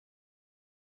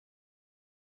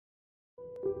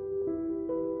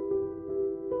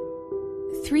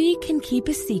Three can keep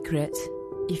a secret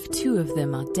if two of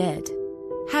them are dead.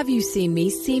 Have You Seen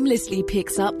Me seamlessly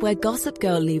picks up where Gossip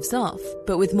Girl leaves off,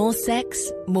 but with more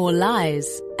sex, more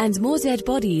lies, and more dead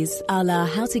bodies a la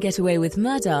How to Get Away with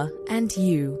Murder and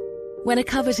You. When a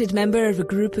coveted member of a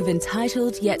group of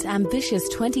entitled yet ambitious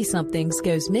 20-somethings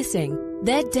goes missing,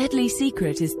 their deadly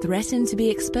secret is threatened to be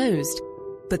exposed.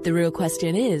 But the real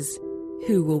question is,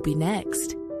 who will be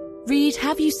next? Read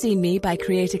Have You Seen Me by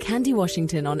creator Candy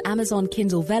Washington on Amazon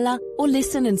Kindle Vella, or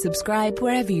listen and subscribe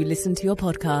wherever you listen to your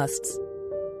podcasts.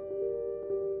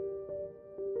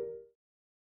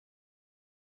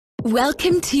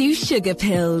 Welcome to Sugar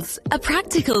Pills, a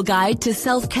practical guide to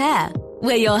self-care,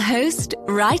 where your host,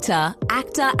 writer,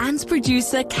 actor, and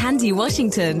producer Candy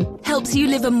Washington helps you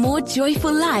live a more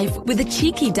joyful life with a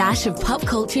cheeky dash of pop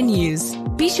culture news.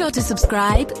 Be sure to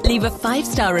subscribe, leave a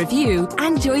 5-star review,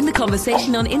 and join the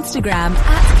conversation on Instagram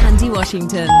at Candy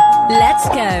Washington. Let's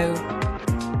go!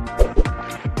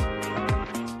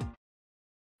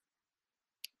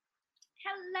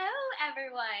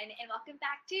 Everyone, and welcome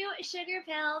back to Sugar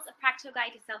Pills, a practical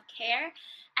guide to self-care.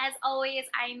 As always,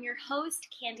 I am your host,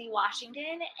 Candy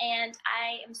Washington, and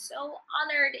I am so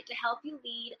honored to help you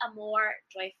lead a more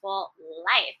joyful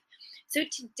life. So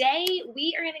today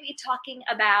we are going to be talking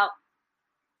about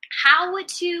how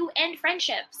to end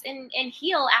friendships and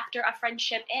heal after a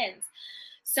friendship ends.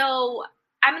 So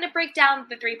I'm going to break down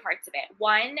the 3 parts of it.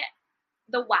 1,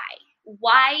 the why.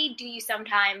 Why do you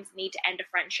sometimes need to end a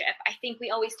friendship? I think we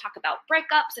always talk about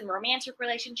breakups and romantic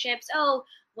relationships. Oh,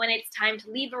 when it's time to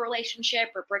leave a relationship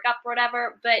or break up or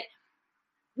whatever. But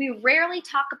we rarely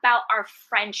talk about our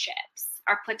friendships,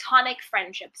 our platonic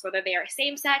friendships, whether they are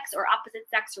same sex or opposite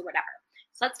sex or whatever.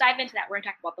 So let's dive into that. We're going to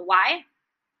talk about the why.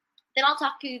 Then I'll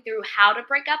talk you through how to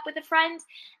break up with a friend.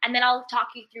 And then I'll talk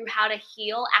you through how to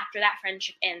heal after that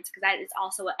friendship ends, because that is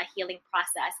also a healing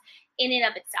process in and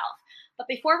of itself. But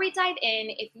before we dive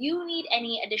in, if you need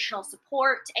any additional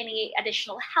support, any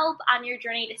additional help on your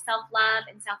journey to self-love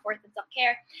and self-worth and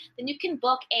self-care, then you can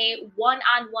book a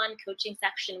one-on-one coaching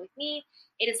section with me.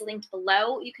 It is linked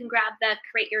below. You can grab the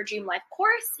Create Your Dream Life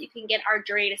course. You can get our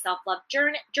Journey to Self-Love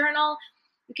journal.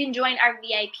 You can join our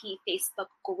VIP Facebook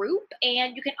group.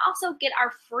 And you can also get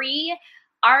our free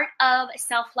Art of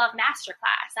Self-Love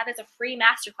Masterclass. That is a free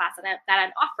masterclass that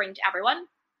I'm offering to everyone.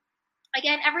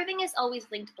 Again, everything is always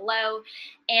linked below,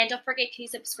 and don't forget to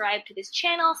subscribe to this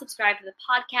channel, subscribe to the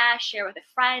podcast, share with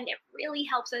a friend. It really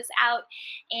helps us out,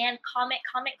 and comment,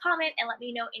 and let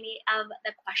me know any of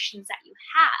the questions that you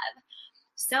have.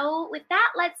 So with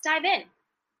that, let's dive in.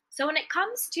 So when it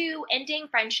comes to ending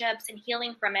friendships and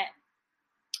healing from it,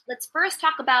 let's first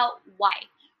talk about why.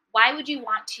 Why would you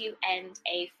want to end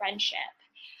a friendship?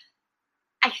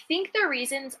 I think the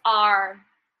reasons are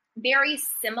very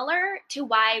similar to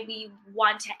why we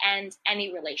want to end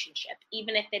any relationship,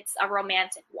 even if it's a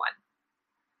romantic one.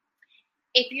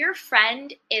 If your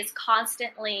friend is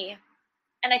constantly,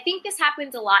 and I think this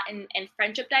happens a lot in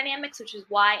friendship dynamics, which is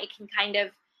why it can kind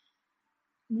of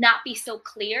not be so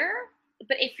clear,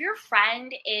 but if your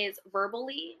friend is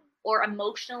verbally or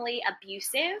emotionally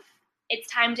abusive, it's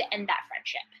time to end that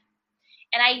friendship.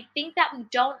 And I think that we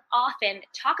don't often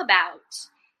talk about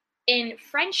in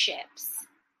friendships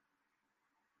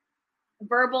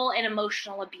verbal and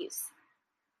emotional abuse.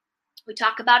 We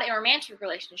talk about it in romantic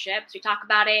relationships. We talk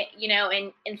about it,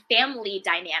 in family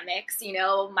dynamics.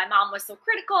 My mom was so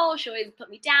critical. She always put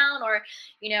me down. Or,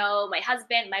 my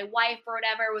husband, my wife or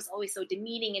whatever was always so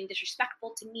demeaning and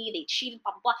disrespectful to me. They cheated,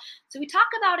 blah, blah, blah. So we talk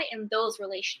about it in those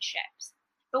relationships.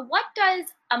 But what does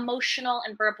emotional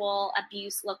and verbal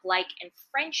abuse look like in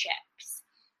friendships?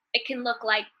 It can look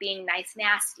like being nice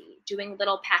nasty, doing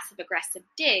little passive-aggressive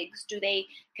digs. Do they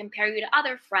compare you to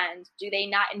other friends? Do they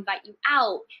not invite you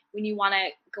out when you want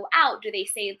to go out? Do they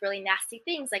say really nasty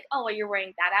things like, oh, are you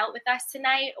wearing that out with us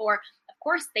tonight? Or, of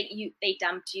course, they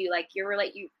dumped you. Like, your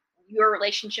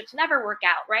relationships never work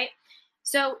out, right?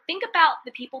 So think about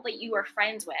the people that you are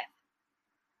friends with.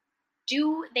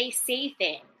 Do they say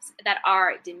things that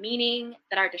are demeaning,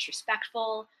 that are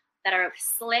disrespectful, that are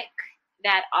slick,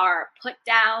 that are put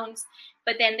downs,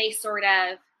 but then they sort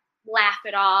of laugh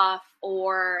it off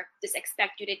or just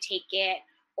expect you to take it,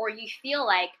 or you feel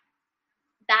like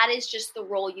that is just the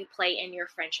role you play in your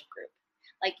friendship group?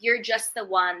 Like, you're just the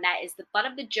one that is the butt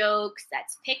of the jokes,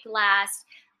 that's picked last,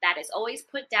 that is always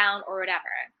put down or whatever.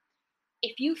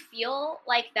 If you feel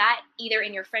like that either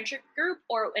in your friendship group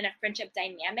or in a friendship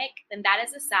dynamic, then that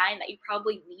is a sign that you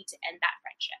probably need to end that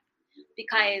friendship.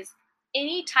 Because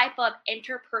any type of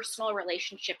interpersonal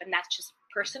relationship, and that's just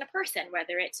person to person,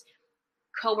 whether it's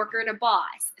coworker to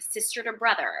boss, sister to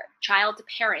brother, child to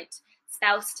parent,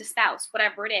 spouse to spouse,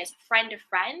 whatever it is, friend to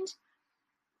friend,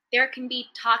 there can be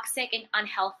toxic and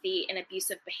unhealthy and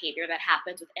abusive behavior that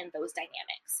happens within those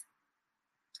dynamics.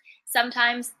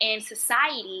 Sometimes in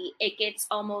society, it gets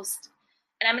almost,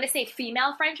 and I'm going to say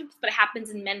female friendships, but it happens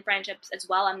in men friendships as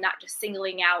well. I'm not just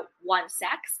singling out one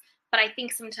sex, but I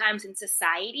think sometimes in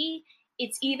society,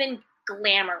 it's even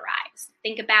glamorized.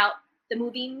 Think about the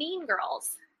movie Mean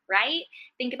Girls, right?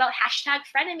 Think about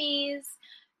 #frenemies,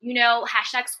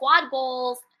 #squad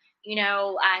goals,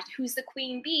 who's the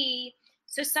queen bee.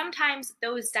 So sometimes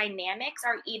those dynamics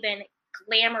are even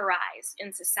glamorized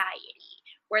in society,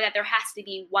 where that there has to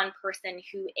be one person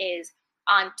who is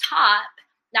on top,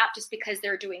 not just because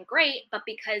they're doing great, but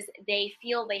because they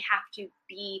feel they have to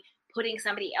be putting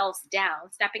somebody else down,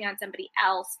 stepping on somebody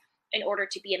else in order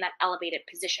to be in that elevated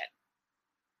position,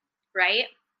 right?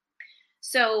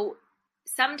 So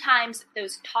sometimes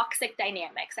those toxic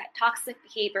dynamics, that toxic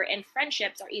behavior in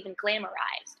friendships are even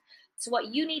glamorized. So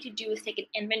what you need to do is take an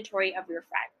inventory of your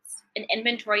friends, an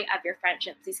inventory of your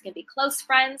friendships. These can be close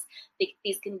friends,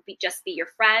 these can be just be your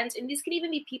friends, and these can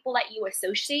even be people that you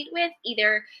associate with,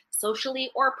 either socially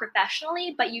or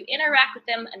professionally, but you interact with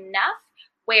them enough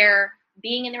where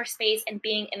being in their space and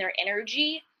being in their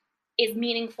energy is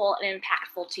meaningful and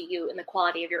impactful to you in the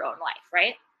quality of your own life,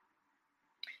 right?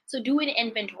 So do an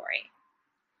inventory.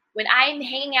 When I'm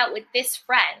hanging out with this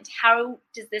friend, how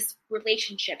does this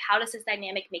relationship, how does this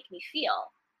dynamic make me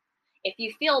feel? If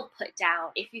you feel put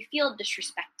down, if you feel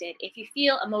disrespected, if you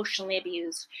feel emotionally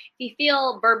abused, if you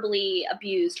feel verbally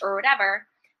abused or whatever,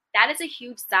 that is a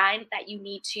huge sign that you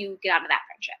need to get out of that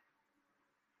friendship.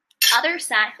 Other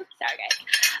signs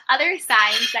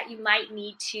that you might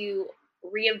need to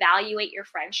reevaluate your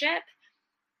friendship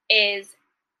is,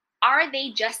 are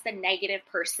they just a negative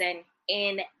person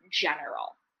in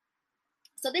general?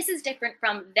 So this is different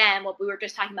from them, what we were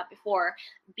just talking about before,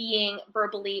 being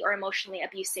verbally or emotionally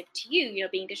abusive to you,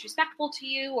 being disrespectful to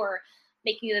you or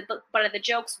making you the butt of the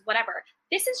jokes, whatever.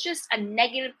 This is just a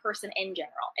negative person in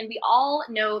general. And we all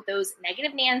know those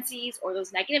negative Nancys or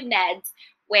those negative Neds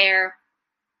where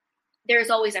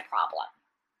there's always a problem.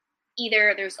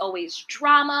 Either there's always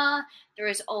drama,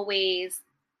 there's always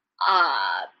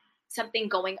something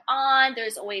going on,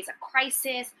 there's always a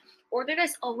crisis, or they're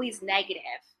just always negative.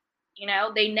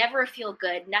 They never feel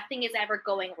good. Nothing is ever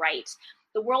going right.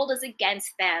 The world is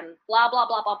against them, blah, blah,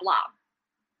 blah, blah, blah.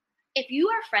 If you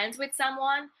are friends with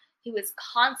someone who is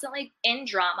constantly in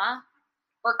drama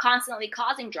or constantly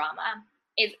causing drama,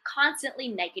 is constantly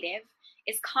negative,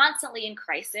 is constantly in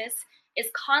crisis, is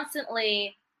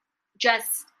constantly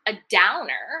just a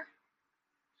downer,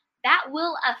 that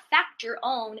will affect your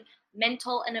own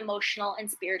mental and emotional and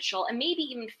spiritual and maybe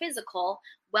even physical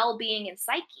well-being and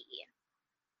psyche.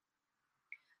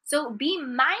 So be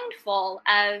mindful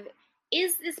of,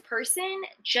 is this person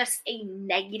just a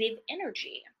negative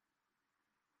energy?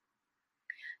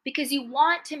 Because you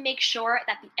want to make sure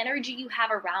that the energy you have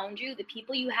around you, the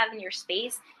people you have in your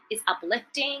space, is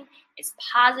uplifting, is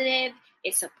positive,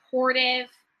 is supportive,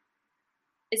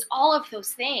 is all of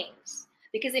those things.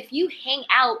 Because if you hang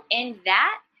out in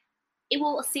that, it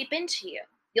will seep into you.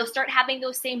 You'll start having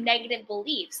those same negative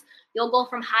beliefs. You'll go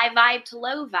from high vibe to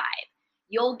low vibe.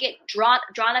 You'll get drawn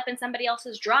up in somebody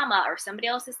else's drama or somebody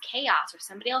else's chaos or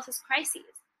somebody else's crises.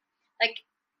 Like,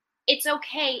 it's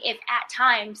okay if at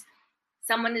times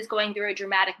someone is going through a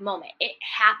dramatic moment. It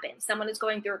happens. Someone is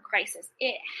going through a crisis.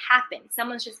 It happens.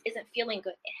 Someone just isn't feeling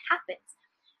good. It happens.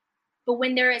 But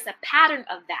when there is a pattern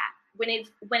of that, when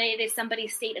it is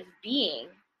somebody's state of being,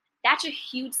 that's a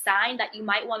huge sign that you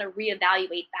might want to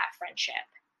reevaluate that friendship,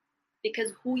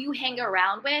 because who you hang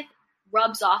around with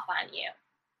rubs off on you,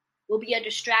 will be a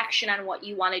distraction on what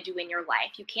you want to do in your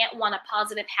life. You can't want a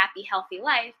positive, happy, healthy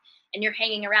life and you're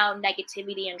hanging around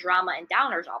negativity and drama and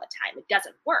downers all the time. It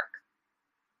doesn't work.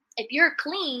 If you're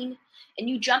clean and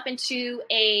you jump into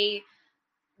a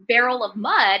barrel of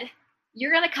mud,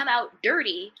 you're going to come out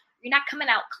dirty. You're not coming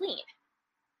out clean.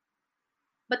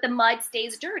 But the mud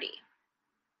stays dirty.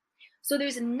 So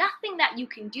there's nothing that you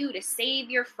can do to save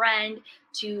your friend,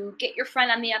 to get your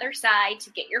friend on the other side, to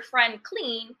get your friend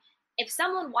clean. If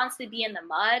someone wants to be in the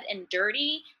mud and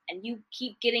dirty and you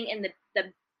keep getting in the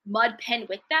mud pen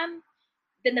with them,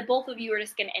 then the both of you are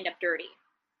just going to end up dirty.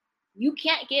 You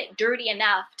can't get dirty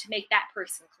enough to make that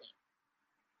person clean.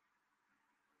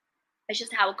 It's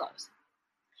just how it goes.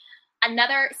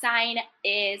 Another sign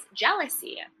is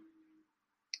jealousy.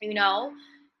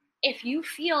 If you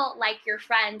feel like your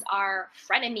friends are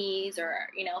frenemies or,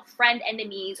 friend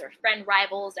enemies or friend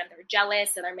rivals and they're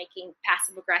jealous and they're making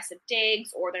passive aggressive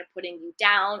digs or they're putting you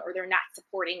down or they're not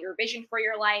supporting your vision for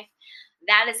your life,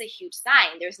 that is a huge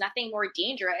sign. There's nothing more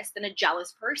dangerous than a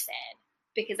jealous person,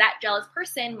 because that jealous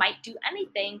person might do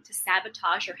anything to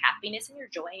sabotage your happiness and your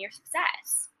joy and your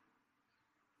success.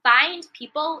 Find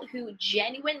people who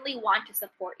genuinely want to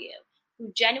support you,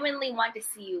 who genuinely want to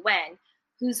see you win,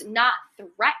 who's not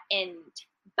threatened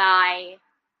by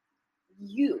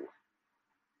you,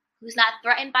 who's not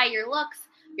threatened by your looks,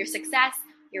 your success,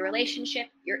 your relationship,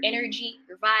 your energy,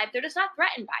 your vibe. They're just not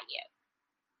threatened by you.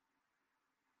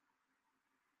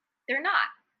 They're not.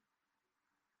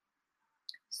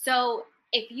 So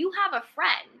if you have a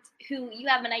friend who you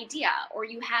have an idea or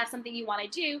you have something you want to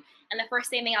do, and the first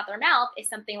thing out their mouth is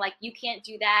something like, you can't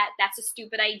do that, that's a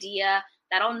stupid idea,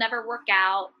 that'll never work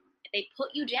out, if they put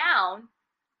you down,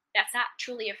 that's not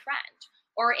truly a friend.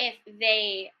 Or if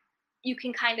you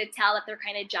can kind of tell that they're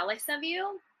kind of jealous of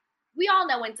you. We all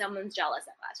know when someone's jealous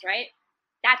of us, right?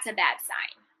 That's a bad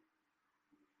sign.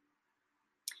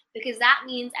 Because that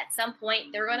means at some point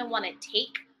they're going to want to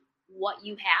take what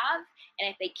you have. And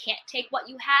if they can't take what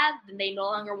you have, then they no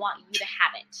longer want you to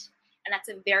have it. And that's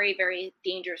a very, very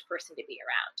dangerous person to be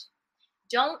around.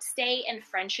 Don't stay in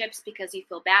friendships because you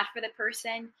feel bad for the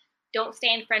person. Don't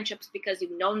stay in friendships because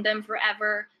you've known them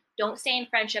forever. Don't stay in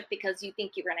friendship because you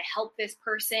think you're going to help this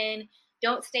person.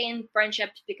 Don't stay in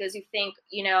friendships because you think,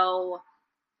 you'll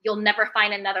never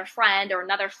find another friend or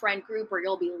another friend group, or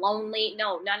you'll be lonely.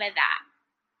 No, none of that.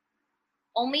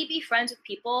 Only be friends with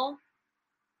people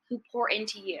who pour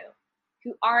into you,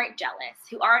 who aren't jealous,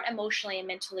 who aren't emotionally and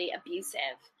mentally abusive,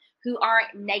 who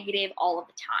aren't negative all of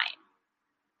the time.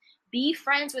 Be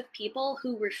friends with people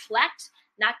who reflect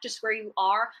not just where you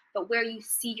are, but where you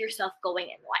see yourself going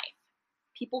in life.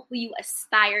 People who you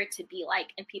aspire to be like,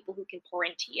 and people who can pour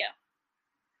into you.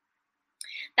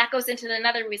 That goes into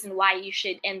another reason why you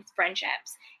should end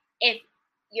friendships. If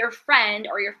your friend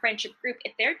or your friendship group,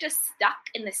 if they're just stuck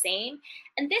in the same,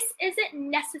 and this isn't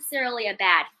necessarily a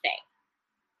bad thing.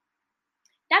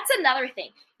 That's another thing.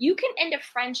 You can end a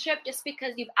friendship just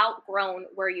because you've outgrown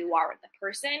where you are with the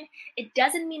person. It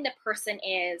doesn't mean the person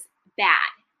is bad.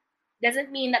 It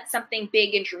doesn't mean that something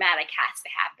big and dramatic has to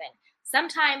happen.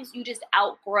 Sometimes you just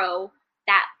outgrow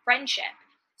that friendship.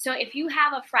 So if you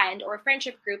have a friend or a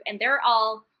friendship group and they're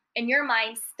all, in your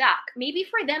mind, stuck, maybe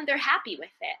for them, they're happy with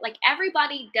it. Like,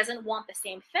 everybody doesn't want the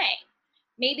same thing.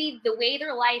 Maybe the way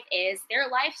their life is, their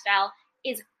lifestyle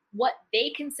is what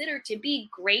they consider to be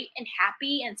great and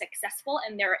happy and successful,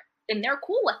 and they're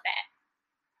cool with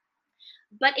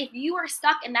it. But if you are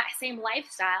stuck in that same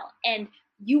lifestyle and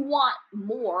you want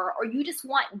more, or you just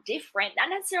want different, not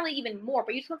necessarily even more,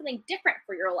 but you just want something different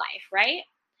for your life, right?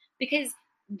 Because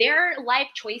their life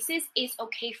choices is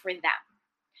okay for them.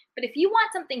 But if you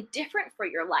want something different for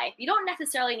your life, you don't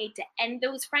necessarily need to end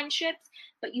those friendships,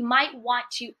 but you might want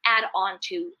to add on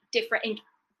to different and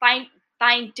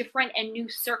find different and new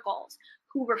circles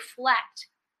who reflect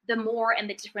the more and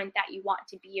the different that you want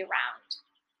to be around.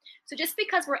 So just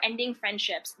because we're ending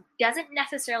friendships doesn't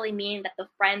necessarily mean that the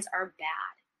friends are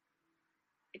bad.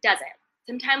 It doesn't.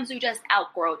 Sometimes we just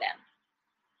outgrow them.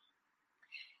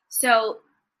 So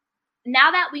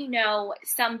now that we know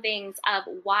some things of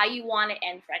why you want to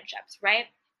end friendships, right?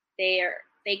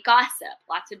 They gossip,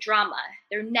 lots of drama.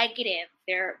 They're negative.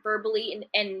 They're verbally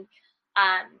and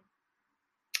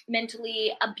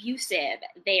mentally abusive.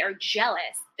 They are jealous.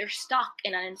 They're stuck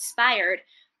and uninspired.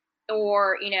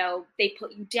 Or, they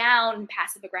put you down in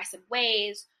passive aggressive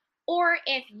ways. Or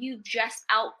if you've just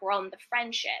outgrown the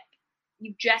friendship,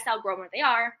 you've just outgrown where they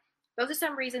are, those are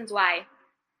some reasons why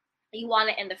you want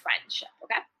to end the friendship,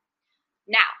 okay?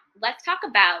 Now, let's talk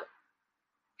about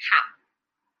how.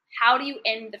 How do you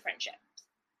end the friendship?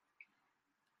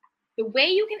 The way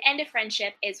you can end a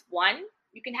friendship is, one,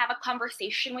 you can have a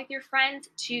conversation with your friend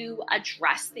to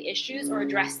address the issues or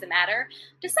address the matter,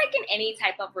 just like in any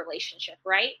type of relationship,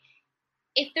 right?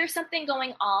 If there's something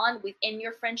going on within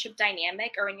your friendship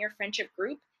dynamic or in your friendship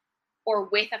group or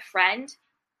with a friend,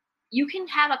 you can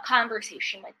have a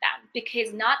conversation with them,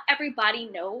 because not everybody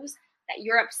knows that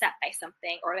you're upset by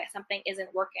something or that something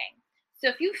isn't working. So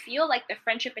if you feel like the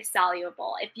friendship is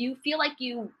soluble, if you feel like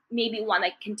you maybe want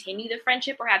to continue the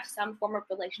friendship or have some form of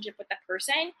relationship with the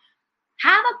person,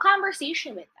 have a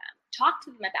conversation with them. Talk to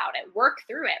them about it. Work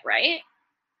through it, right?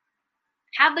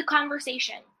 Have the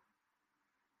conversation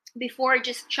before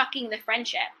just chucking the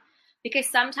friendship. Because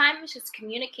sometimes just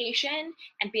communication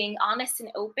and being honest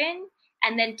and open,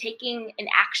 and then taking an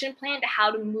action plan to how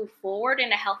to move forward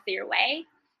in a healthier way,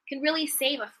 can really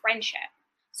save a friendship.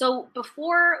 So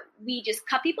before we just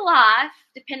cut people off,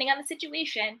 depending on the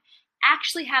situation,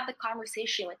 actually have the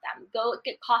conversation with them. Go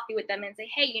get coffee with them and say,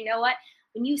 hey, you know what?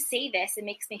 When you say this, it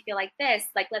makes me feel like this.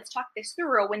 Like, let's talk this through.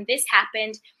 Or when this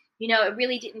happened, it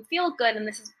really didn't feel good and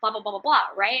this is blah, blah, blah, blah, blah,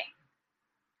 right?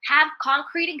 Have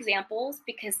concrete examples,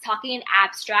 because talking in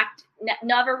abstract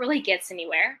never really gets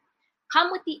anywhere.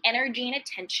 Come with the energy and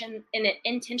attention and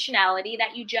intentionality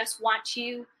that you just want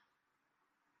to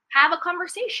have a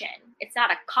conversation. It's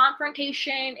not a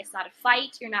confrontation. It's not a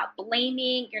fight. You're not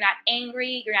blaming. You're not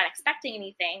angry. You're not expecting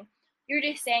anything. You're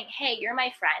just saying, hey, you're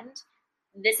my friend.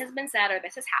 This has been said or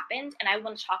this has happened, and I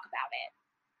want to talk about it.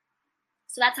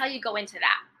 So that's how you go into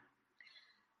that.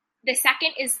 The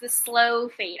second is the slow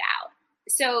fade out.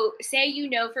 So say you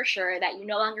know for sure that you're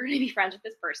no longer going to be friends with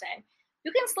this person.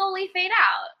 You can slowly fade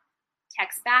out.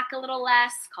 Text back a little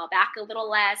less, call back a little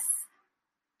less.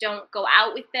 Don't go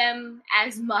out with them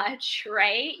as much,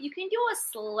 right? You can do a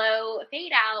slow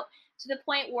fade out to the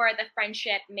point where the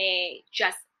friendship may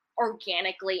just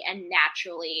organically and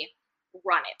naturally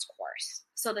run its course.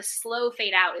 So the slow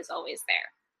fade out is always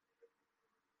there.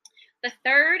 The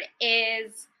third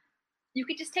is you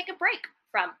could just take a break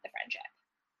from the friendship.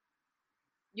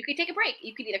 You could take a break.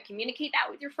 You could either communicate that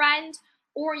with your friend,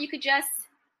 or you could just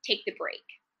take the break.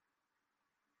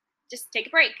 Just take a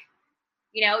break.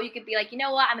 You could be like, you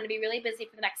know what? I'm going to be really busy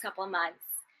for the next couple of months.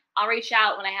 I'll reach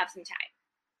out when I have some time.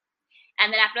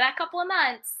 And then after that couple of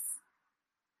months,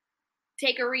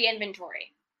 take a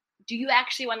re-inventory. Do you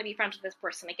actually want to be friends with this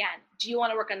person again? Do you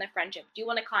want to work on the friendship? Do you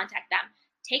want to contact them?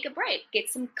 Take a break. Get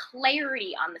some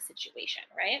clarity on the situation,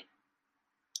 right?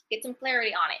 Get some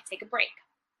clarity on it. Take a break.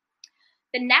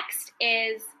 The next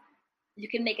is you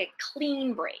can make a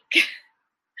clean break.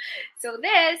 So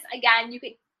this, again, you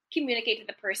could communicate to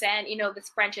the person, this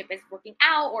friendship is working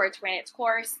out or it's ran its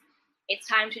course. It's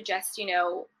time to just,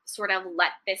 sort of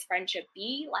let this friendship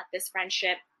be, let this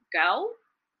friendship go,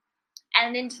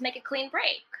 and then to make a clean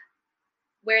break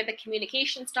where the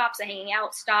communication stops, the hanging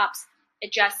out stops.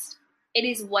 It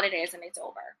is what it is and it's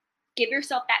over. Give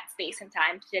yourself that space and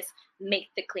time to just make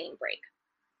the clean break.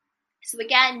 So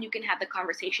again, you can have the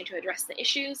conversation to address the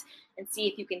issues and see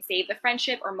if you can save the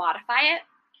friendship or modify it.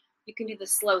 You can do the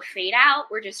slow fade out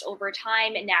where just over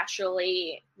time it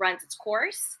naturally runs its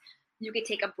course. You could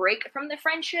take a break from the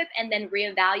friendship and then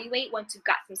reevaluate once you've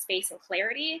got some space and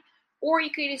clarity. Or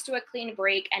you could just do a clean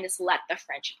break and just let the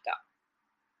friendship go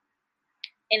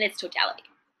in its totality.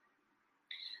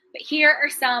 But here are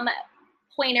some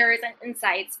pointers and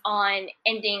insights on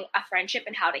ending a friendship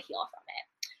and how to heal from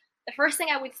it. The first thing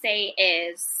I would say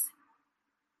is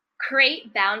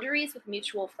create boundaries with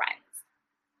mutual friends.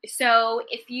 So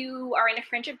if you are in a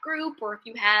friendship group or if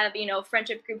you have,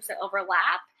 friendship groups that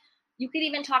overlap, you could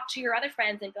even talk to your other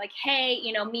friends and be like, hey,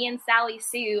 me and Sally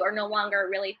Sue are no longer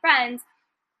really friends.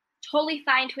 Totally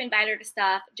fine to invite her to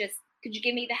stuff. Just could you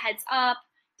give me the heads up,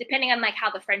 depending on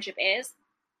how the friendship is.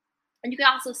 And you can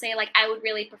also say I would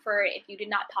really prefer if you did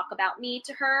not talk about me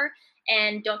to her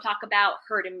and don't talk about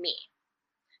her to me.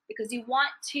 Because you want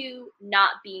to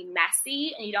not be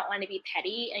messy and you don't want to be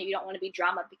petty and you don't want to be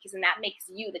drama, because then that makes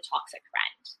you the toxic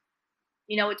friend.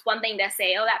 It's one thing to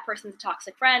say, oh, that person's a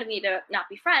toxic friend, we need to not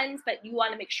be friends, but you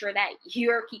want to make sure that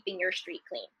you're keeping your street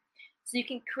clean. So you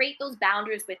can create those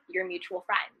boundaries with your mutual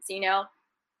friends.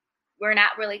 We're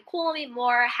not really cool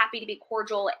anymore, happy to be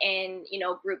cordial in,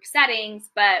 group settings,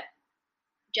 but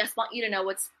just want you to know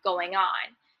what's going on.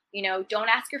 Don't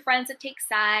ask your friends to take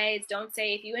sides. Don't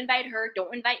say if you invite her,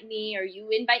 don't invite me, or you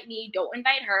invite me, don't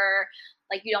invite her.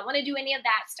 You don't want to do any of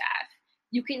that stuff.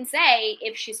 You can say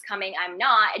if she's coming, I'm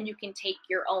not, and you can take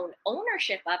your own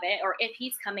ownership of it. Or if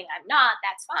he's coming, I'm not,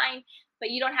 that's fine.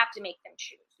 But you don't have to make them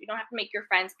choose. You don't have to make your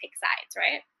friends pick sides,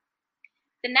 right?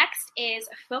 The next is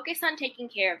focus on taking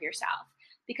care of yourself.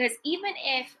 Because even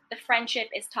if the friendship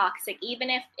is toxic, even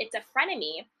if it's a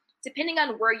frenemy, depending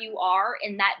on where you are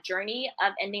in that journey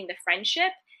of ending the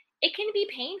friendship, it can be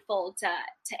painful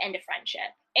to end a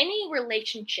friendship. Any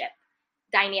relationship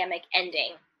dynamic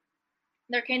ending,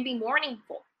 there can be mourning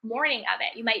of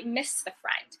it. You might miss the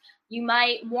friend. You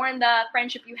might mourn the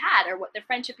friendship you had or what the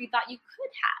friendship you thought you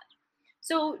could have.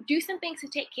 So do some things to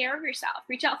take care of yourself.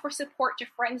 Reach out for support to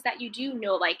friends that you do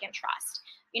know, like, and trust.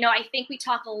 I think we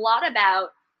talk a lot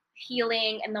about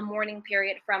healing in the mourning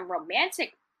period from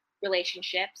romantic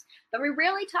relationships, but we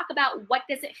rarely talk about what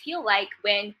does it feel like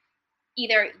when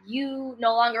either you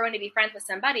no longer want to be friends with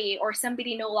somebody or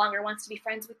somebody no longer wants to be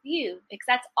friends with you, because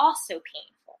that's also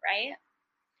painful, right?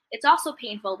 It's also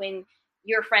painful when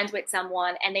you're friends with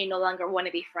someone and they no longer want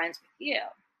to be friends with you.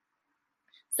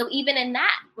 So even in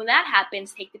that, when that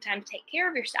happens, take the time to take care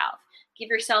of yourself. Give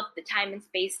yourself the time and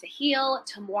space to heal,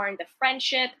 to mourn the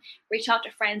friendship. Reach out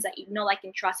to friends that you know, like,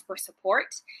 and trust for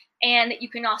support. And you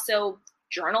can also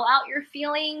journal out your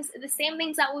feelings, the same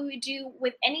things that we would do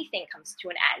with anything comes to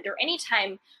an end, or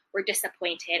anytime we're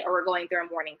disappointed or we're going through a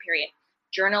mourning period.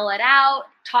 Journal it out,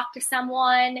 talk to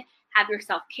someone, have your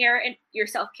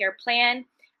self-care plan,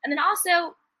 and then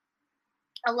also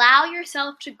allow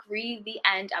yourself to grieve the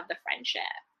end of the friendship,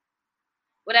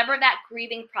 whatever that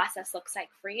grieving process looks like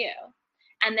for you.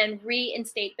 And then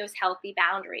reinstate those healthy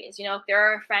boundaries. You know, if there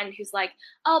are a friend who's like,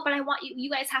 oh, but I want you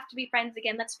guys have to be friends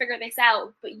again. Let's figure this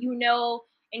out. But you know,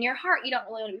 in your heart, you don't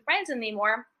really want to be friends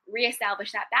anymore.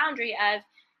 Reestablish that boundary of,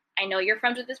 I know you're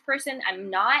friends with this person.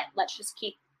 I'm not. Let's just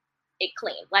keep it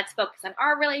clean. Let's focus on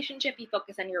our relationship. You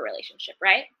focus on your relationship,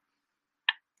 right?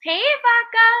 Hey,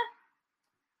 Vaka.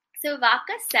 So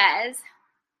Vaka says,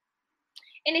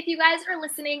 and if you guys are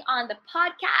listening on the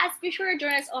podcast, be sure to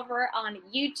join us over on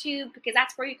YouTube because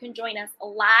that's where you can join us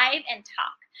live and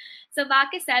talk. So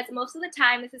Vaka says, most of the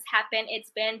time this has happened,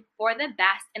 it's been for the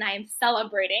best and I am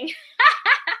celebrating.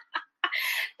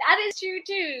 That is true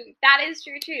too. That is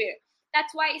true too.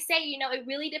 That's why I say, you know, it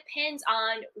really depends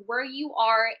on where you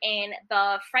are in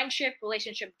the friendship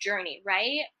relationship journey,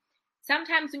 right?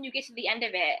 Sometimes when you get to the end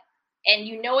of it and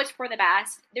you know it's for the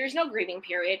best, there's no grieving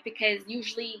period because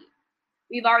usually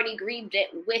we've already grieved it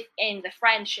within the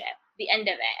friendship, the end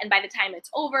of it. And by the time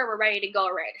it's over, we're ready to go,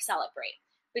 we're ready to celebrate.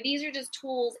 But these are just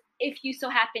tools if you so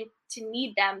happen to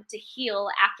need them to heal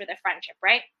after the friendship,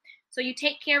 right? So you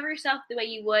take care of yourself the way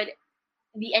you would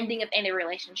the ending of any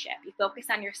relationship. You focus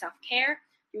on your self-care,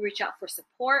 you reach out for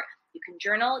support, you can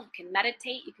journal, you can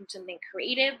meditate, you can do something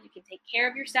creative, you can take care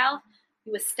of yourself,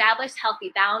 you establish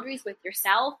healthy boundaries with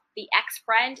yourself, the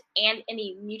ex-friend, and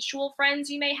any mutual friends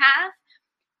you may have.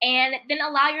 And then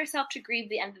allow yourself to grieve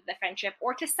the end of the friendship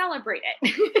or to celebrate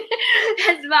it,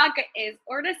 as Vaka is,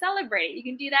 or to celebrate it. You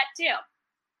can do that too.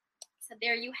 So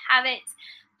there you have it.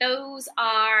 Those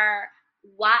are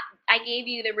what I gave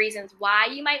you the reasons why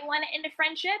you might want to end a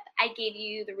friendship. I gave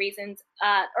you the reasons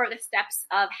or the steps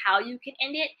of how you can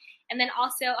end it. And then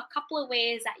also a couple of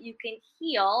ways that you can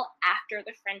heal after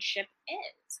the friendship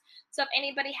ends. So if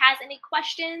anybody has any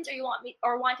questions or you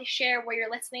want to share where you're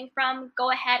listening from,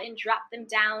 go ahead and drop them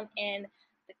down in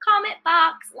the comment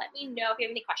box. Let me know if you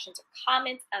have any questions or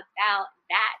comments about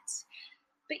that.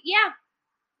 But yeah,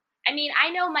 I mean, I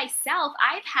know myself,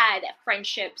 I've had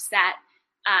friendships that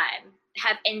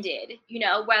have ended, you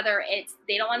know, whether it's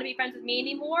they don't want to be friends with me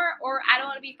anymore or I don't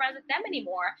want to be friends with them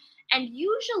anymore. And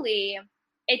usually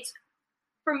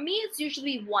for me, it's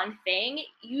usually one thing.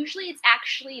 Usually it's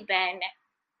actually been,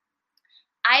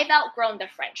 I've outgrown the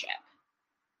friendship.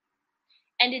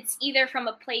 And it's either from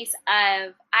a place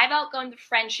of I've outgrown the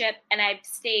friendship and I've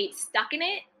stayed stuck in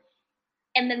it.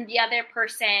 And then the other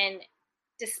person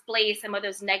displays some of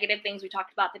those negative things we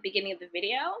talked about at the beginning of the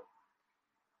video.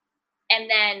 And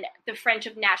then the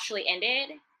friendship naturally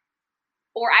ended.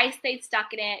 Or I stayed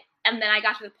stuck in it. And then I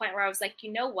got to the point where I was like,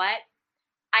 you know what?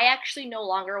 I actually no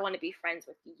longer want to be friends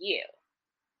with you.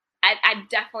 I've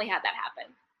definitely had that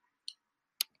happen.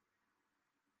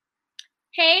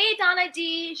 Hey, Donna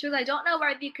D. She goes, I don't know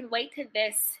whether you can relate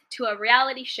to a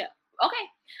reality show. Okay.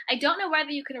 I don't know whether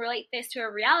you can relate this to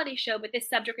a reality show, but this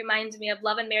subject reminds me of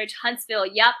Love and Marriage Huntsville.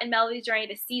 Yup, and Melody's Journey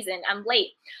this season. I'm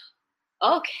late.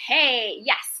 Okay.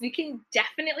 Yes, we can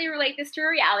definitely relate this to a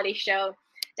reality show,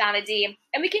 Donna D.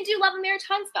 And we can do Love and Marriage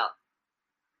Huntsville.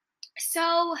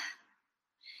 So,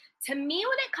 to me,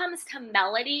 when it comes to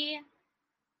Melody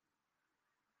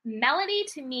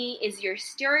to me is your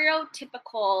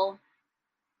stereotypical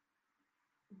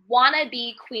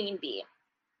wannabe queen bee.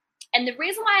 And the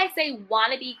reason why I say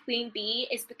wannabe queen bee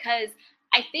is because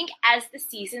I think as the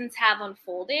seasons have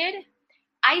unfolded,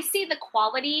 I see the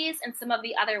qualities in some of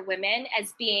the other women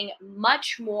as being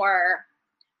much more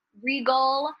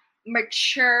regal,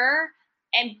 mature,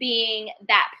 and being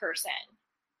that person.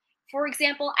 For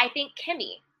example, I think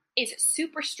Kimmy is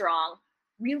super strong,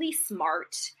 really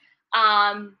smart,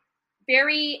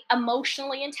 very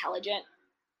emotionally intelligent,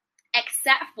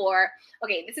 except for,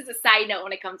 okay, this is a side note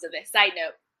when it comes to this. Side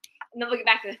note. And then we'll get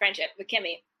back to the friendship with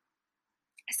Kimmy.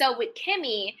 So with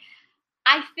Kimmy,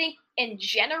 I think in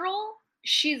general,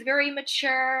 she's very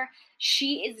mature.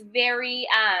 She is very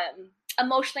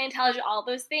emotionally intelligent, all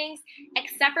those things,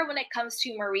 except for when it comes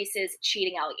to Maurice's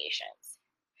cheating allegations.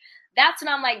 That's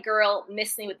when I'm like, girl,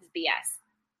 miss me with this BS.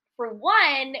 For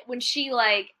one, when she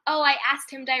I asked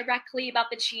him directly about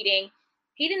the cheating,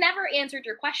 he never answered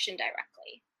your question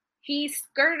directly. He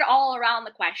skirted all around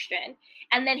the question,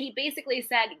 and then he basically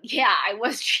said, yeah, I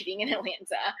was cheating in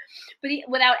Atlanta, but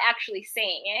without actually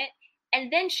saying it.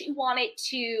 And then she wanted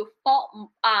to fault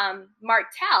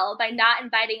Martell by not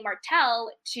inviting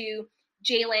Martell to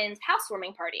Jalen's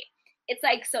housewarming party. It's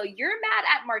like, so you're mad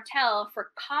at Martell for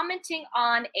commenting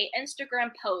on an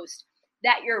Instagram post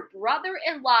that your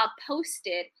brother-in-law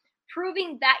posted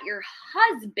proving that your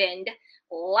husband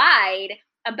lied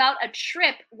about a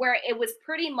trip where it was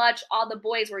pretty much all the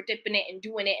boys were dipping it and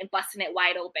doing it and busting it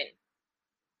wide open.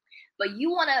 But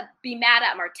you want to be mad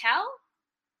at Martell,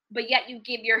 but yet you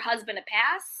give your husband a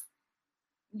pass?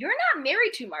 You're not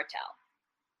married to Martell.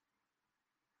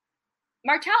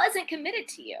 Martell isn't committed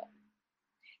to you.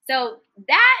 So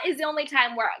that is the only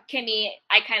time where Kimmy,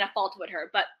 I kind of fault with her,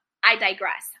 but I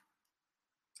digress.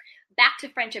 Back to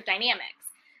friendship dynamics.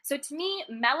 So to me,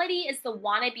 Melody is the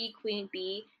wannabe queen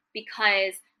bee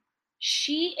because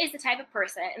she is the type of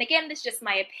person, and again, this is just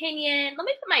my opinion. Let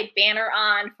me put my banner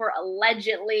on for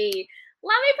allegedly.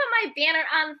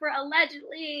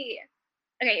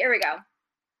 Okay, here we go.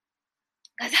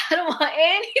 Because I don't want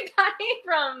anybody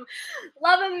from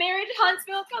Love and Marriage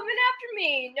Huntsville coming after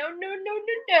me.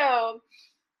 No.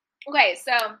 Okay,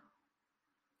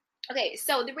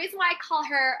 so the reason why I call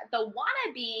her the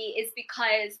wannabe is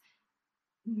because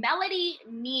Melody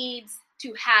needs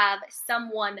to have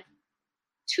someone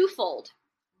twofold.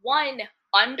 One,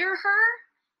 under her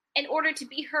in order to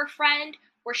be her friend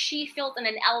where she feels in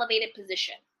an elevated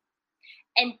position.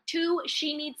 And two,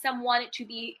 she needs someone to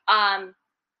be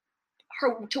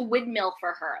to windmill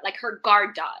for her, like her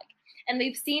guard dog. And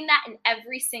we've seen that in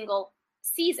every single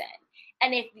season.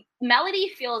 And if Melody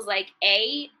feels like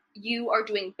A, you are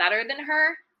doing better than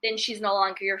her, then she's no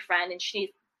longer your friend and she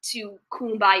needs to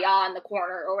kumbaya in the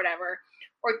corner or whatever.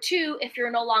 Or two, if you're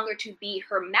no longer to be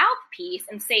her mouthpiece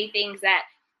and say things that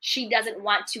she doesn't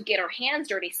want to get her hands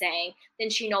dirty saying, then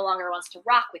she no longer wants to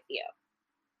rock with you.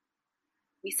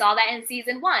 We saw that in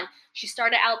season 1. She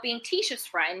started out being Tisha's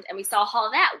friend, and we saw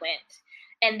how that went.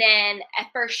 And then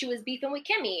at first she was beefing with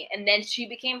Kimmy, and then she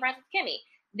became friends with Kimmy.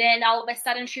 Then all of a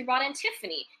sudden she brought in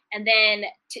Tiffany, and then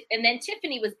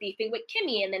Tiffany was beefing with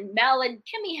Kimmy, and then Mel and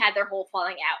Kimmy had their whole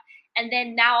falling out. And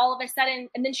then now all of a sudden,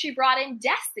 and then she brought in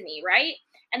Destiny, right?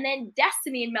 And then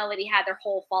Destiny and Melody had their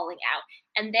whole falling out.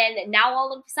 And then now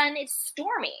all of a sudden it's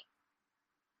Stormy.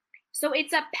 So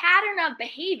it's a pattern of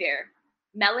behavior.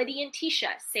 Melody and Tisha,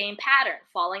 same pattern,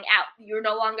 falling out. You're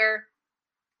no longer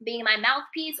being my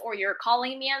mouthpiece, or you're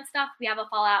calling me on stuff. We have a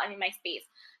fallout in my space.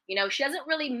 You know, she doesn't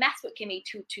really mess with Kimmy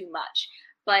too much,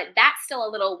 but that's still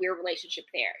a little weird relationship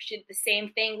there. She did the same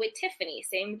thing with Tiffany,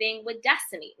 same thing with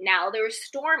Destiny. Now there's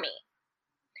Stormy.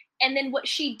 And then what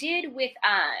she did with,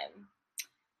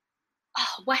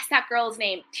 what's that girl's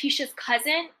name? Tisha's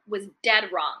cousin was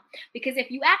dead wrong. Because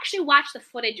if you actually watch the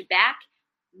footage back,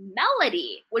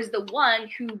 Melody was the one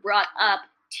who brought up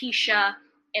Tisha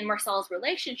and Marcel's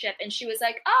relationship, and she was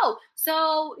like, "Oh,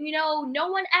 so no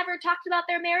one ever talked about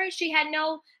their marriage. She had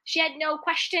no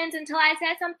questions until I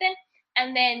said something."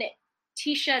 And then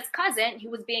Tisha's cousin, who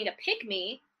was being a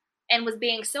pygmy and was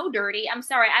being so dirty, I'm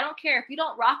sorry, I don't care if you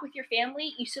don't rock with your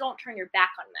family, you still don't turn your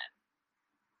back on them.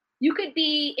 You could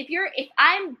be if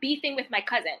I'm beefing with my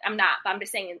cousin, I'm not, but I'm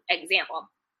just saying an example.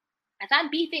 If I'm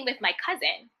beefing with my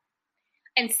cousin,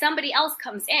 and somebody else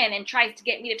comes in and tries to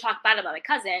get me to talk bad about my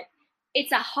cousin,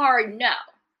 it's a hard no.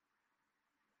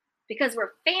 Because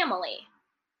we're family.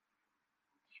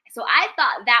 So I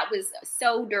thought that was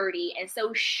so dirty and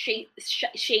so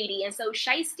shady and so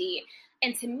shisty.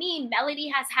 And to me, Melody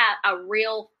has had a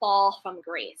real fall from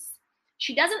grace.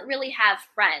 She doesn't really have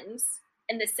friends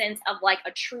in the sense of like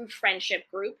a true friendship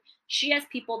group. She has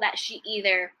people that she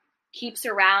either keeps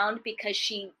around because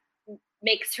she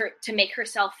makes her to make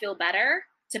herself feel better,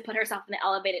 to put herself in an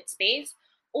elevated space,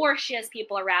 or she has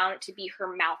people around to be her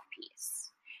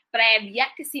mouthpiece. But I have yet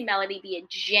to see Melody be a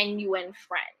genuine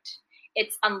friend.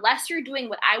 It's unless you're doing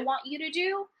what I want you to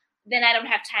do, then I don't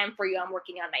have time for you. I'm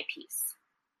working on my piece.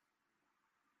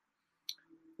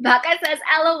 Baka says,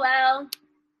 LOL.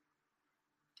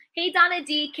 Hey, Donna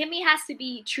D, Kimmy has to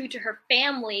be true to her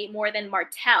family more than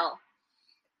Martell.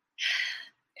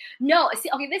 No, see,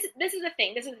 okay, this is the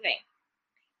thing.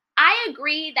 I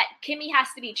agree that Kimmy has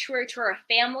to be truer to her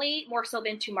family more so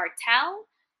than to Martell,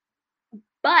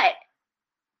 but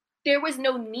there was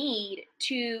no need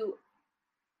to.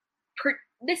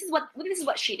 This is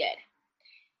what she did.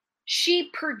 She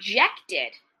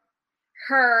projected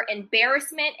her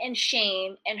embarrassment and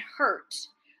shame and hurt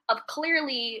of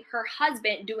clearly her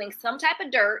husband doing some type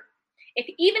of dirt.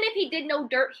 Even if he did no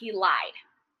dirt, he lied.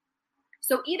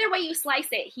 So either way you slice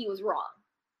it, he was wrong.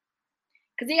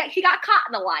 Because he got caught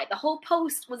in a lie. The whole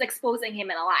post was exposing him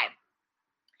in a lie.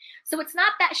 So it's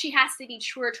not that she has to be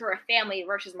truer to her family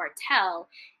versus Martell.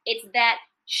 It's that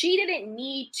she didn't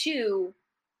need to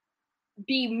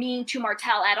be mean to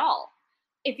Martell at all.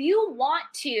 If you want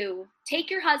to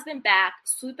take your husband back,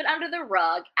 sweep it under the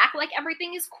rug, act like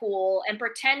everything is cool, and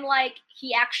pretend like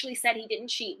he actually said he didn't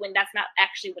cheat when that's not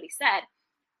actually what he said,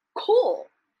 cool.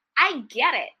 I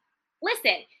get it.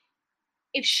 Listen,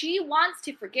 if she wants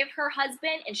to forgive her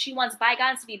husband and she wants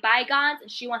bygones to be bygones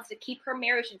and she wants to keep her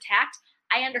marriage intact,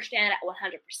 I understand that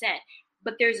 100%.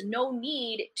 But there's no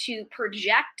need to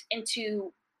project and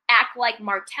to act like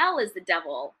Martell is the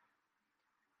devil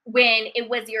when it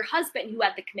was your husband who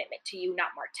had the commitment to you, not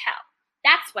Martell.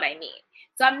 That's what I mean.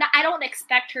 So I don't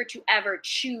expect her to ever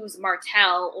choose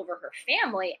Martell over her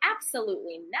family.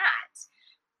 Absolutely not.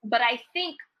 But I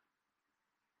think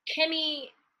Kimmy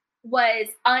was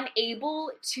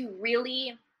unable to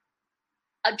really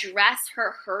address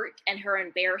her hurt and her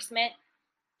embarrassment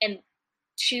and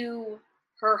to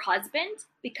her husband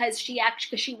because she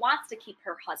wants to keep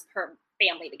her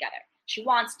family together. She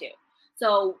wants to.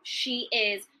 So she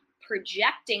is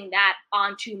projecting that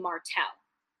onto Martell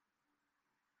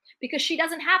because she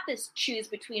doesn't have to choose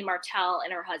between Martell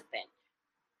and her husband.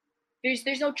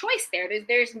 There's no choice there.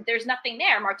 There's nothing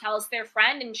there. Martell is their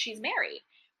friend and she's married.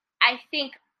 I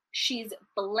think she's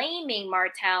blaming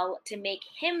Martell to make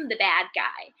him the bad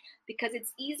guy because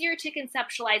it's easier to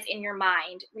conceptualize in your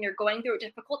mind when you're going through a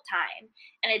difficult time,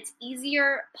 and it's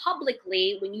easier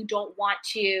publicly when you don't want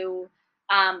to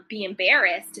be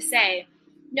embarrassed to say,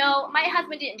 no, my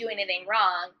husband didn't do anything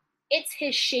wrong. It's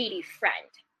his shady friend.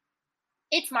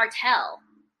 It's Martell.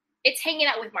 It's hanging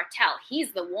out with Martell.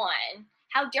 He's the one.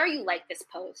 How dare you like this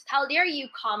post? How dare you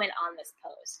comment on this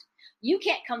post? You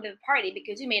can't come to the party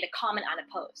because you made a comment on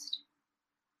a post.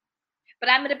 But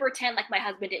I'm going to pretend like my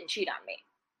husband didn't cheat on me.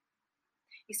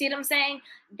 You see what I'm saying?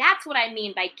 That's what I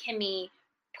mean by Kimmy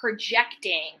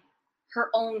projecting her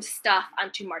own stuff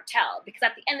onto Martell. Because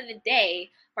at the end of the day,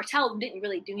 Martell didn't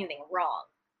really do anything wrong.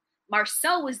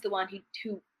 Marceau was the one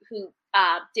who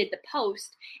did the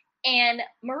post, and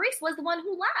Maurice was the one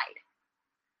who lied.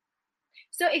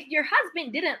 So if your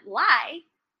husband didn't lie,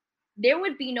 there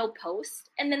would be no post,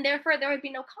 and then therefore there would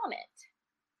be no comment.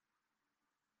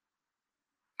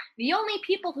 The only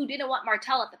people who didn't want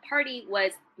Martell at the party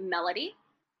was Melody,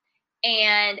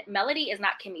 and Melody is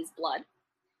not Kimmy's blood,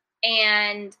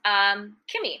 and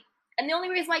Kimmy. And the only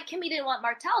reason why Kimmy didn't want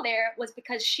Martell there was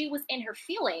because she was in her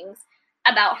feelings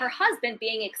about her husband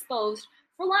being exposed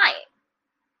for lying,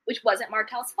 which wasn't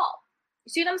Martell's fault.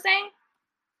 You see what I'm saying?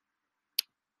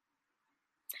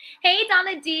 Hey,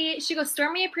 Donna D. She goes,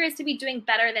 Stormy appears to be doing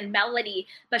better than Melody,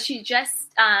 but she just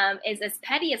is as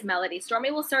petty as Melody.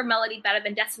 Stormy will serve Melody better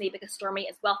than Destiny because Stormy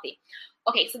is wealthy.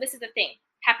 Okay, so this is the thing.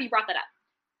 Happy you brought that up.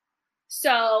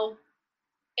 So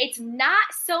it's not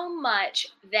so much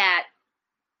that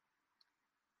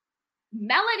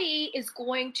Melody is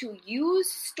going to use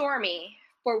Stormy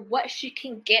for what she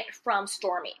can get from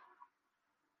Stormy.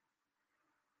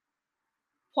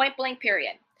 Point blank,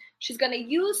 period. She's going to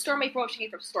use Stormy for what she can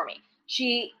get from Stormy.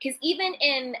 Because even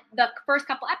in the first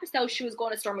couple episodes, she was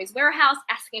going to Stormy's warehouse,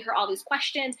 asking her all these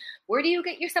questions. Where do you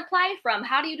get your supply from?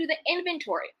 How do you do the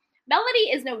inventory?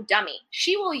 Melody is no dummy.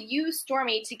 She will use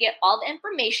Stormy to get all the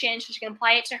information so she can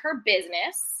apply it to her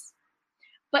business.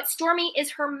 But Stormy is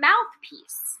her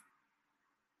mouthpiece.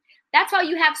 That's why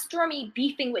you have Stormy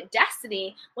beefing with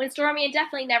Destiny when Stormy and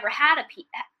Destiny never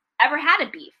ever had a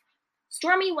beef.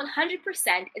 Stormy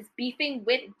 100% is beefing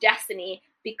with Destiny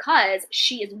because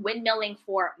she is windmilling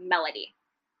for Melody.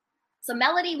 So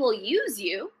Melody will use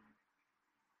you,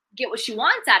 get what she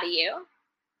wants out of you.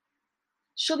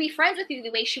 She'll be friends with you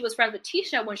the way she was friends with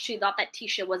Tisha when she thought that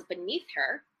Tisha was beneath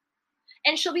her.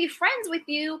 And she'll be friends with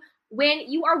you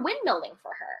when you are windmilling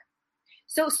for her.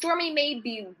 So Stormy may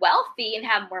be wealthy and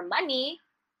have more money,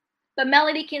 but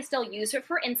Melody can still use her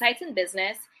for insights in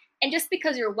business. And just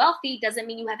because you're wealthy doesn't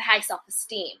mean you have high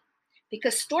self-esteem.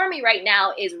 Because Stormy right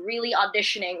now is really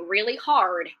auditioning really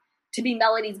hard to be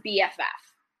Melody's BFF.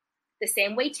 The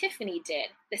same way Tiffany did.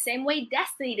 The same way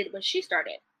Destiny did when she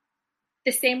started.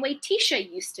 The same way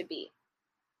Tisha used to be.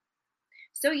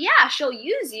 So yeah, she'll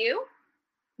use you,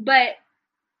 but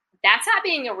that's not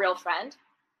being a real friend.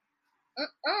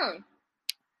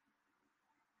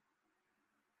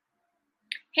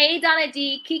 Hey, Donna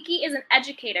D. Kiki is an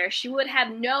educator. She would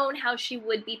have known how she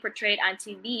would be portrayed on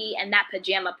TV and that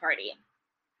pajama party.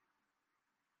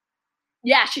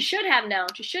 Yeah, she should have known.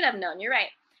 She should have known. You're right.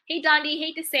 Hey, Dondi,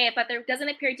 hate to say it, but there doesn't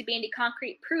appear to be any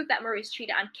concrete proof that Maurice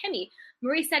cheated on Kimmy.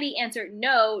 Maurice said he answered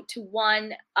no to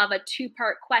one of a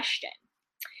two-part question.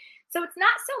 So it's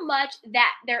not so much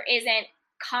that there isn't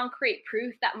concrete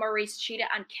proof that Maurice cheated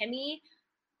on Kimmy.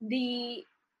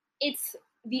 It's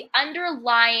the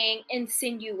underlying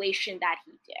insinuation that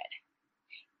he did.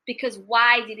 Because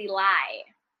why did he lie?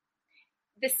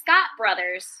 The Scott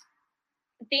brothers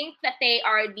think that they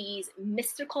are these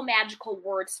mystical, magical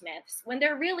wordsmiths when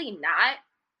they're really not.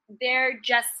 They're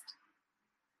just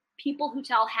people who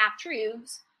tell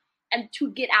half-truths and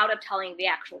to get out of telling the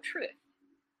actual truth.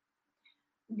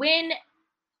 When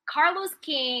Carlos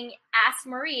King asked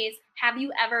Maurice, have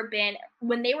you ever been,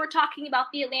 when they were talking about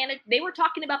the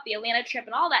Atlanta trip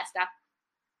and all that stuff,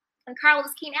 and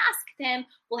Carlos King asked him,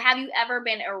 well, have you ever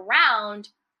been around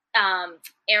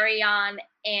Ariane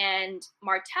and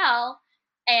Martell?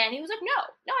 And he was like,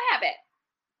 no, I haven't.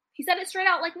 He said it straight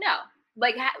out, like, no,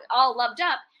 like all loved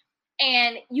up.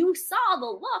 And you saw the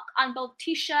look on both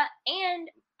Tisha and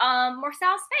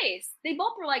Marcel's face. They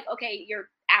both were like, okay, you're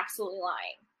absolutely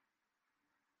lying.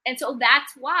 And so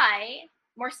that's why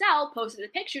Marcel posted a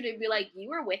picture to be like, you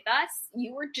were with us.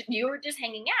 You were just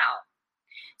hanging out.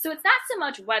 So it's not so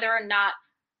much whether or not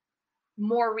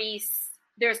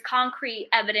there's concrete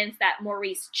evidence that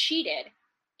Maurice cheated.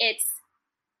 It's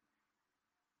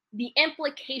the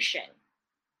implication.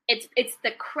 It's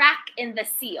the crack in the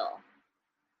seal.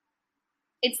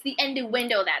 It's the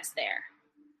innuendo that's there.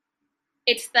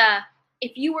 It's the,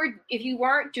 if you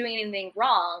weren't doing anything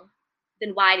wrong,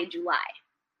 then why did you lie?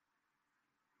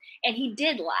 And he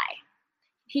did lie.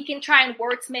 He can try and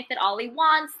wordsmith it all he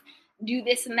wants, do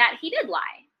this and that. He did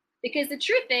lie. Because the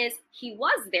truth is, he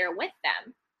was there with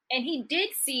them. And he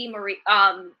did see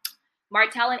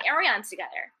Martell and Ariane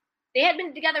together. They had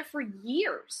been together for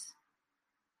years.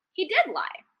 He did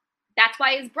lie. That's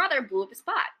why his brother blew up his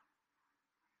spot.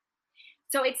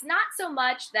 So it's not so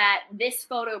much that this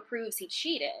photo proves he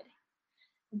cheated,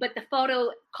 but the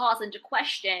photo calls into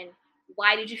question,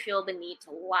 why did you feel the need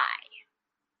to lie?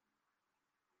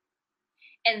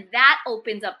 And that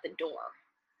opens up the door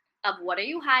of what are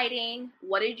you hiding?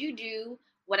 What did you do?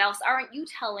 What else aren't you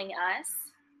telling us?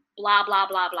 Blah, blah,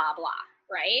 blah, blah, blah,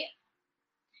 right?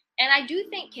 And I do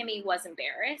think Kimmy was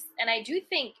embarrassed. And I do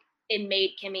think it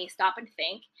made Kimmy stop and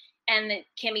think. And that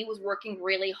Kimmy was working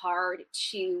really hard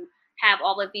to have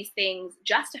all of these things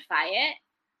justify it.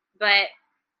 But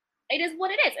it is what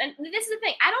it is. And this is the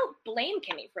thing. I don't blame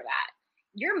Kimmy for that.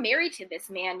 You're married to this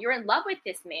man. You're in love with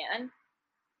this man.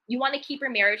 You want to keep your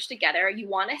marriage together. You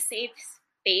want to save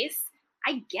face.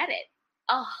 I get it.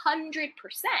 100%.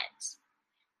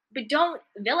 But don't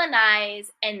villainize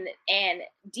and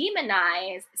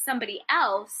demonize somebody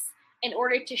else in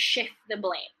order to shift the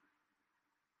blame.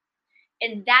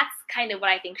 And that's kind of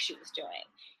what I think she was doing.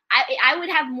 I would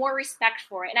have more respect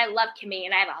for it. And I love Kimmy,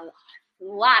 and I have a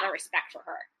lot of respect for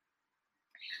her.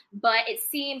 But it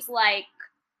seems like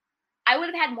I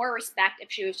would have had more respect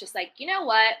if she was just like, you know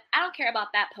what? I don't care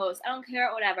about that post. I don't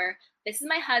care, whatever. This is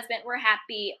my husband. We're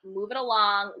happy. Move it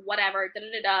along. Whatever.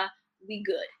 Da-da-da-da. We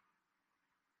good.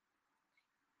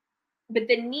 But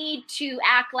the need to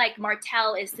act like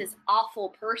Martell is this awful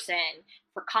person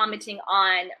for commenting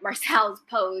on Marcel's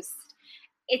post,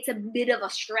 it's a bit of a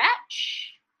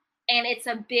stretch, and it's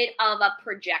a bit of a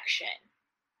projection.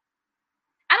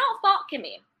 I don't fault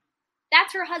Kimmy.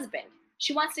 That's her husband.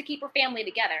 She wants to keep her family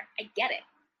together. I get it.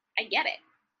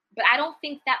 But I don't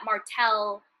think that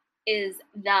Martell is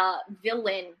the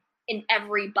villain in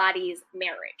everybody's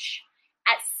marriage.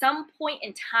 At some point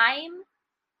in time,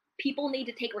 people need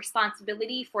to take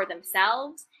responsibility for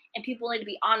themselves, and people need to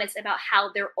be honest about how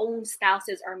their own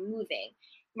spouses are moving.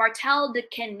 Martell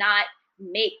cannot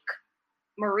make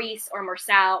Maurice or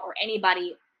Marcel or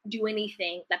anybody do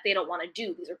anything that they don't want to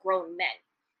do. These are grown men.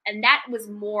 And that was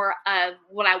more of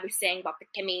what I was saying about the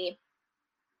Kimmy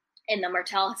and the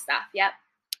Martell stuff. Yep.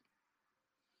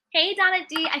 Hey, Donna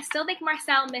D. I still think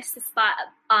Marcel missed the spot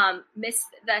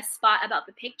about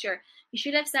the picture. He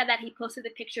should have said that he posted the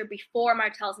picture before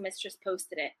Martell's mistress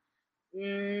posted it.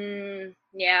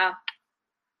 Yeah.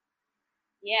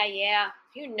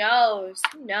 Who knows?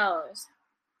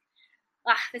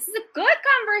 This is a good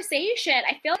conversation.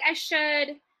 I feel like I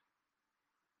should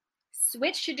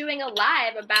switch to doing a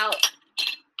live about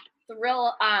the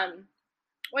real,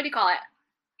 what do you call it?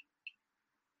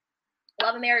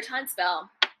 Love and Marriage Huntsville.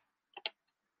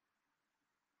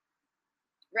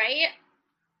 Right?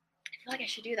 I feel like I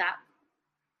should do that.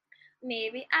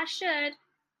 Maybe I should.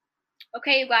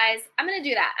 Okay, you guys, I'm going to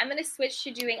do that. I'm going to switch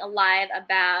to doing a live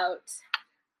about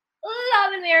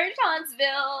Love and Marriage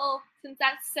Huntsville, since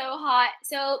that's so hot.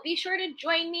 So be sure to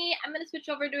join me. I'm going to switch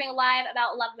over to doing a live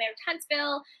about Love and Marriage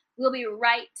Huntsville. We'll be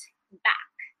right back.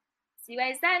 See you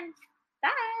guys then. Bye.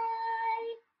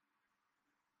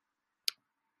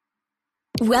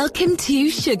 Welcome to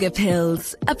Sugar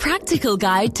Pills, a practical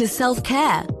guide to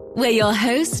self-care, where your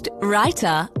host,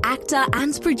 writer, actor,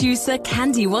 and producer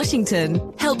Candy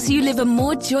Washington helps you live a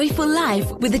more joyful life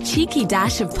with a cheeky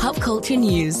dash of pop culture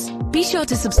news. Be sure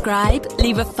to subscribe,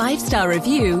 leave a 5-star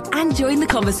review, and join the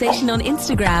conversation on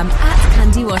Instagram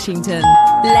 @Candy Washington.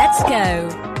 Let's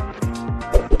go.